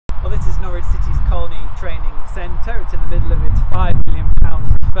This is Norwich City's Colney training centre. It's in the middle of its £5 million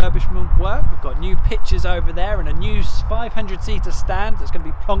refurbishment work. We've got new pitches over there and a new 500-seater stand that's going to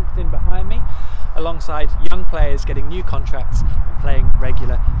be plonked in behind me, alongside young players getting new contracts and playing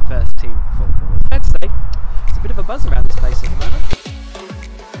regular first-team football. Let's say there's a bit of a buzz around this place at the moment.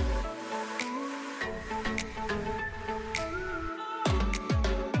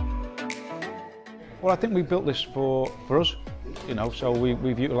 Well, I think we built this for us, you know, so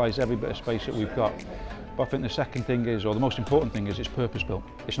we've utilised every bit of space that we've got. But I think the second thing is, or the most important thing is, it's purpose-built.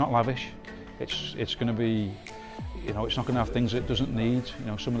 It's not lavish. It's going to be, you know, it's not going to have things it doesn't need. You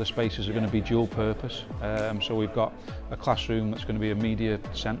know, some of the spaces are going to be dual purpose. So we've got a classroom that's going to be a media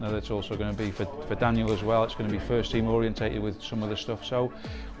centre that's also going to be for Daniel as well. It's going to be first team orientated with some of the stuff. So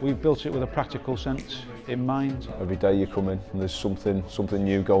we've built it with a practical sense in mind. Every day you come in and there's something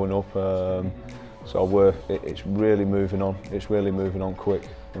new going up. So it's really moving on. It's really moving on quick.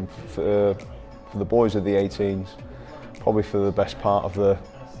 And for the boys of the 18s, probably for the best part of the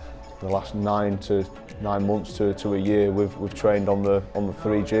last 9 months to a year, we've trained on the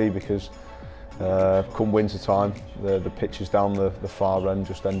 3G, because come winter time, the pitches down the far end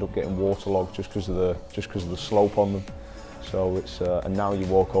just end up getting waterlogged just because of the slope on them. So it's and now you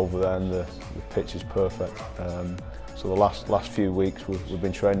walk over there and the pitch is perfect. So the last few weeks we've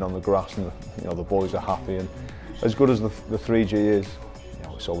been training on the grass, and the boys are happy. And as good as the 3G is,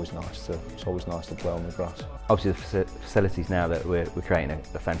 it's always nice to play on the grass. Obviously, the facilities now that we're creating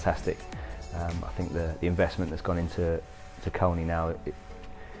are fantastic. I think the investment that's gone into Colney now, it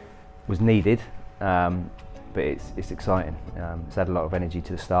was needed, but it's exciting. It's added a lot of energy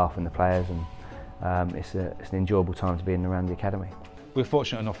to the staff and the players, and it's an enjoyable time to be in and around the academy. We're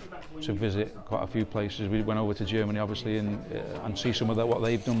fortunate enough to visit quite a few places. We went over to Germany, obviously, and see some of what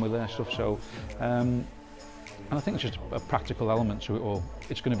they've done with their stuff. So, and I think it's just a practical element to it all.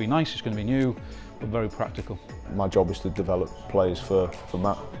 It's going to be nice, it's going to be new, but very practical. My job is to develop players for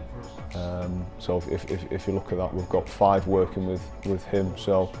Matt. So if you look at that, we've got 5 working with him.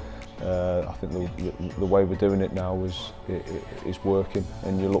 So I think the way we're doing it now is working.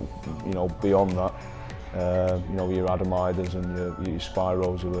 And you look, beyond that. Your Adam Iders and your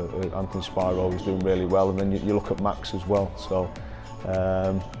Spyros, Anthony Spyro is doing really well, and then you look at Max as well. So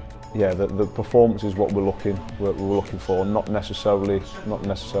yeah, the performance is what we're looking for, not necessarily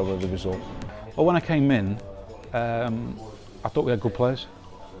the result. Well, when I came in, I thought we had good players,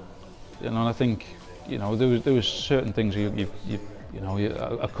 and I think there was certain things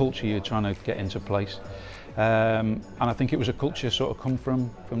a culture you're trying to get into place. And I think it was a culture sort of come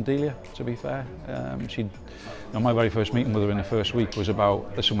from Delia, to be fair. My very first meeting with her in the first week was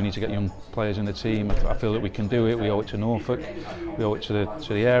about, listen, we need to get young players in the team. I feel that we can do it. We owe it to Norfolk. We owe it to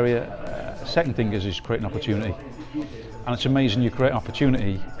the area. Second thing is create an opportunity. And it's amazing you create an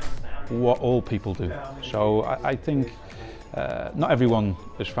opportunity, what all people do. So I think not everyone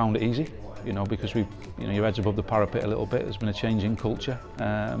has found it easy, because your head's above the parapet a little bit. There's been a change in culture,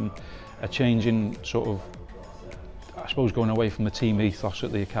 a change in sort of, I suppose, going away from the team ethos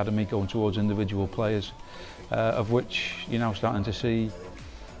at the academy, going towards individual players, of which you're now starting to see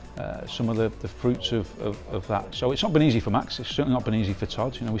some of the fruits of that. So it's not been easy for Max, it's certainly not been easy for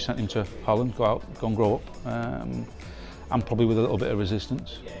Todd. We sent him to Holland, go and grow up, and probably with a little bit of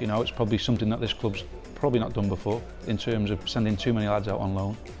resistance. It's probably something that this club's probably not done before, in terms of sending too many lads out on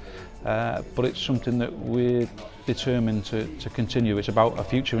loan. But it's something that we're determined to continue. It's about a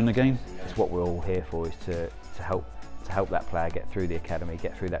future in the game. It's what we're all here for, is to help that player get through the academy,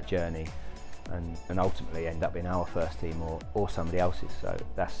 get through that journey, and ultimately end up in our first team or somebody else's. So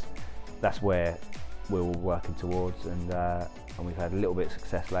that's where we're all working towards, and we've had a little bit of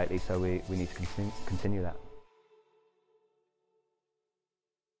success lately, so we need to continue that.